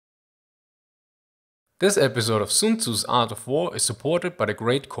This episode of Sun Tzu's Art of War is supported by the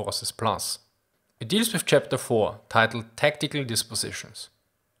Great Courses Plus. It deals with Chapter 4, titled Tactical Dispositions.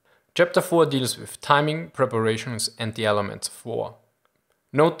 Chapter 4 deals with timing, preparations, and the elements of war.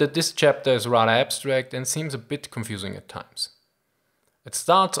 Note that this chapter is rather abstract and seems a bit confusing at times. It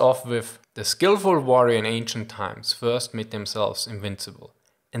starts off with the skillful warrior in ancient times first made themselves invincible,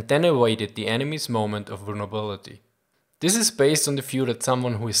 and then awaited the enemy's moment of vulnerability. This is based on the view that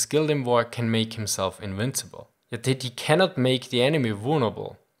someone who is skilled in war can make himself invincible, yet that he cannot make the enemy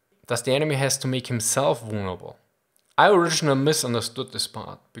vulnerable. Thus the enemy has to make himself vulnerable. I originally misunderstood this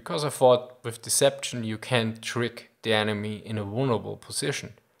part, because I thought with deception you can trick the enemy in a vulnerable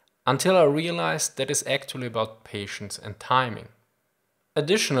position, until I realized that is actually about patience and timing.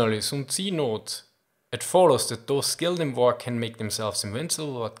 Additionally, Sun Tzu notes, it follows that those skilled in war can make themselves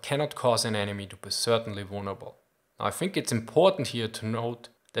invincible but cannot cause an enemy to be certainly vulnerable. I think it's important here to note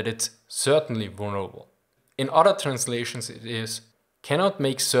that it's certainly vulnerable. In other translations it is, cannot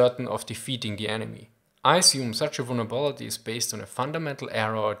make certain of defeating the enemy. I assume such a vulnerability is based on a fundamental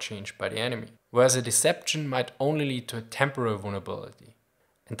error or change by the enemy, whereas a deception might only lead to a temporary vulnerability,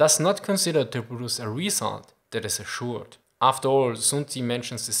 and thus not considered to produce a result that is assured. After all, Sun Tzu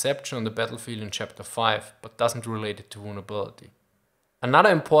mentions deception on the battlefield in chapter 5, but doesn't relate it to vulnerability. Another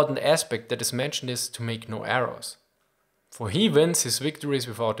important aspect that is mentioned is to make no errors. For he wins his victories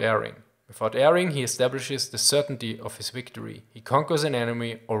without erring. Without erring, he establishes the certainty of his victory. He conquers an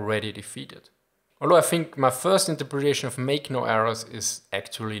enemy already defeated. Although I think my first interpretation of make no errors is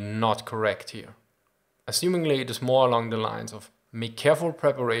actually not correct here. Assumingly it is more along the lines of make careful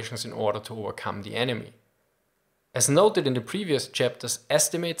preparations in order to overcome the enemy. As noted in the previous chapters,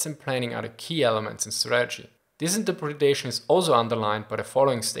 estimates and planning are the key elements in strategy. This interpretation is also underlined by the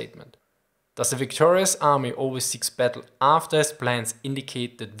following statement. Thus, a victorious army always seeks battle after his plans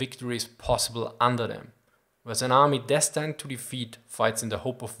indicate that victory is possible under them, whereas an army destined to defeat fights in the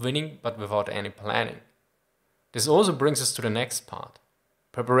hope of winning but without any planning. This also brings us to the next part.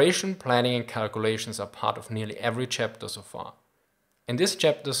 Preparation, planning and calculations are part of nearly every chapter so far. In this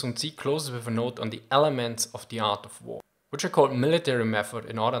chapter, Sun Tzu closes with a note on the elements of the art of war, which are called military method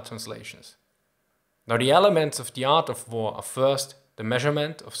in other translations. Now the elements of the art of war are first, the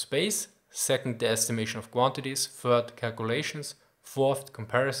measurement of space, second, the estimation of quantities, third, calculations, fourth,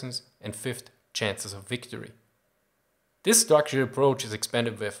 comparisons, and fifth, chances of victory. This structured approach is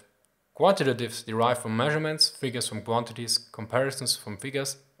expanded with quantitatives derived from measurements, figures from quantities, comparisons from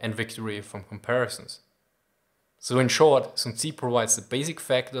figures, and victory from comparisons. So in short, Sun Tzu provides the basic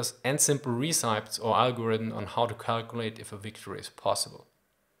factors and simple recipes or algorithm on how to calculate if a victory is possible.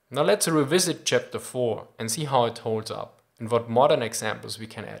 Now let's revisit chapter 4 and see how it holds up and what modern examples we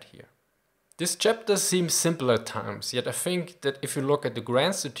can add here. This chapter seems simple at times, yet I think that if you look at the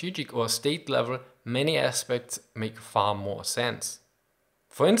grand strategic or state level, many aspects make far more sense.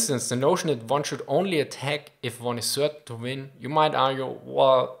 For instance, the notion that one should only attack if one is certain to win, you might argue,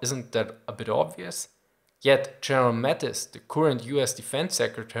 well, isn't that a bit obvious? Yet General Mattis, the current US Defense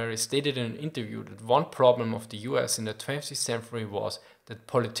Secretary, stated in an interview that one problem of the US in the 20th century was that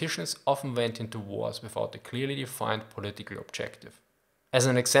politicians often went into wars without a clearly defined political objective. As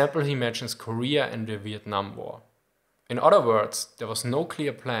an example, he mentions Korea and the Vietnam War. In other words, there was no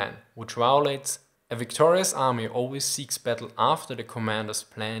clear plan, which violates a victorious army always seeks battle after the commander's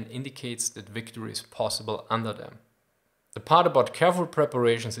plan indicates that victory is possible under them. The part about careful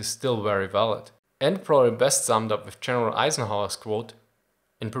preparations is still very valid, and probably best summed up with General Eisenhower's quote,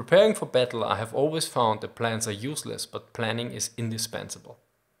 "In preparing for battle, I have always found that plans are useless, but planning is indispensable."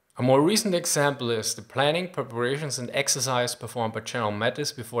 A more recent example is the planning, preparations and exercise performed by General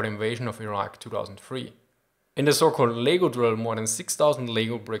Mattis before the invasion of Iraq 2003. In the so-called Lego drill, more than 6,000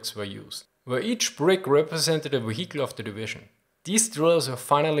 Lego bricks were used, where each brick represented a vehicle of the division. These drills were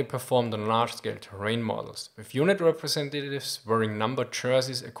finally performed on large-scale terrain models, with unit representatives wearing numbered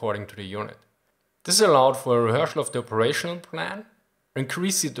jerseys according to the unit. This allowed for a rehearsal of the operational plan,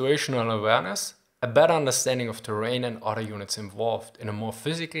 increased situational awareness, a better understanding of terrain and other units involved in a more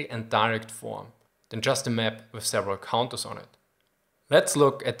physical and direct form than just a map with several counters on it. Let's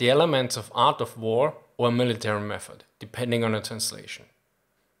look at the elements of art of war or military method, depending on the translation.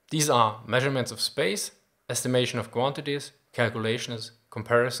 These are measurements of space, estimation of quantities, calculations,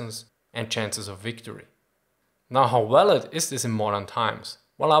 comparisons, and chances of victory. Now, how valid is this in modern times?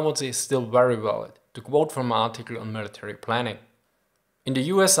 Well, I would say still very valid, to quote from an article on military planning. In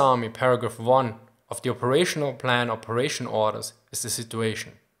the US Army, paragraph 1 of the operational plan operation orders is the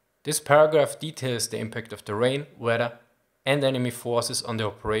situation. This paragraph details the impact of terrain, weather, and enemy forces on the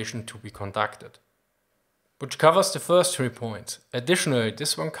operation to be conducted. which covers the first 3 points. Additionally,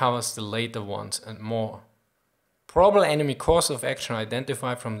 this one covers the later ones and more. Probable enemy course of action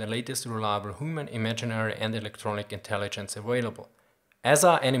identified from the latest reliable human, imaginary and electronic intelligence available, as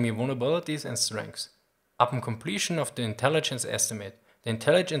are enemy vulnerabilities and strengths. Upon completion of the intelligence estimate, the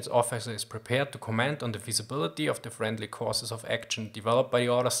intelligence officer is prepared to comment on the feasibility of the friendly courses of action developed by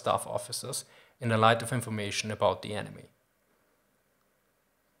the other staff officers in the light of information about the enemy.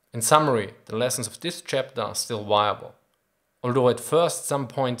 In summary, the lessons of this chapter are still viable. Although at first some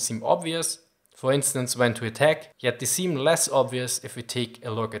points seem obvious, for instance when to attack, yet they seem less obvious if we take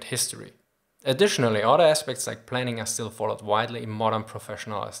a look at history. Additionally, other aspects like planning are still followed widely in modern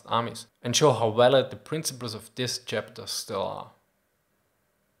professionalized armies, and show how valid the principles of this chapter still are.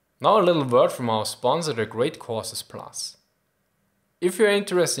 Now a little word from our sponsor, the Great Courses Plus. If you're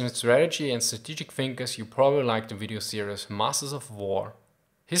interested in strategy and strategic thinkers, you probably like the video series Masters of War,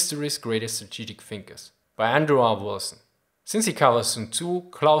 History's Greatest Strategic Thinkers by Andrew R. Wilson. Since he covers Sun Tzu,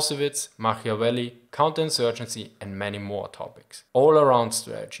 Clausewitz, Machiavelli, counterinsurgency and many more topics, all around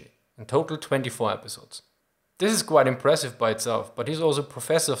strategy, in total 24 episodes. This is quite impressive by itself, but he's also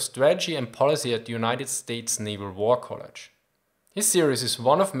professor of strategy and policy at the United States Naval War College. His series is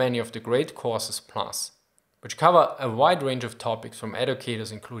one of many of the Great Courses Plus, which cover a wide range of topics from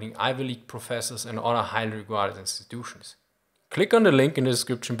educators including Ivy League professors and other highly regarded institutions. Click on the link in the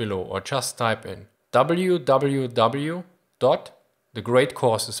description below or just type in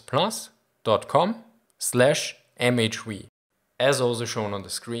www.thegreatcoursesplus.com/mhv, as also shown on the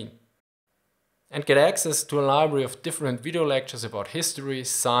screen, and get access to a library of different video lectures about history,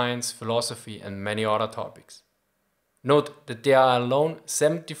 science, philosophy and many other topics. Note that there are alone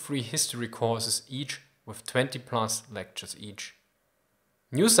 73 history courses each with 20 plus lectures each.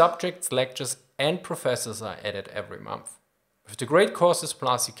 New subjects, lectures and professors are added every month. With the Great Courses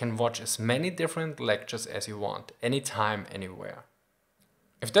Plus you can watch as many different lectures as you want, anytime, anywhere.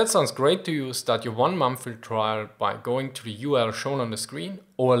 If that sounds great to you, start your 1 month free trial by going to the URL shown on the screen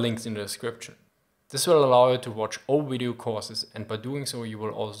or linked in the description. This will allow you to watch all video courses, and by doing so you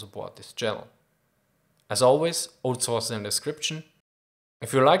will also support this channel. As always, old sources in the description.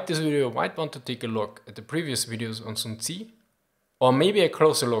 If you liked this video, you might want to take a look at the previous videos on Sun Tzu, or maybe a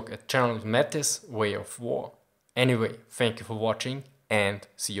closer look at General Mattis' Way of War. Anyway, thank you for watching and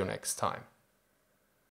see you next time.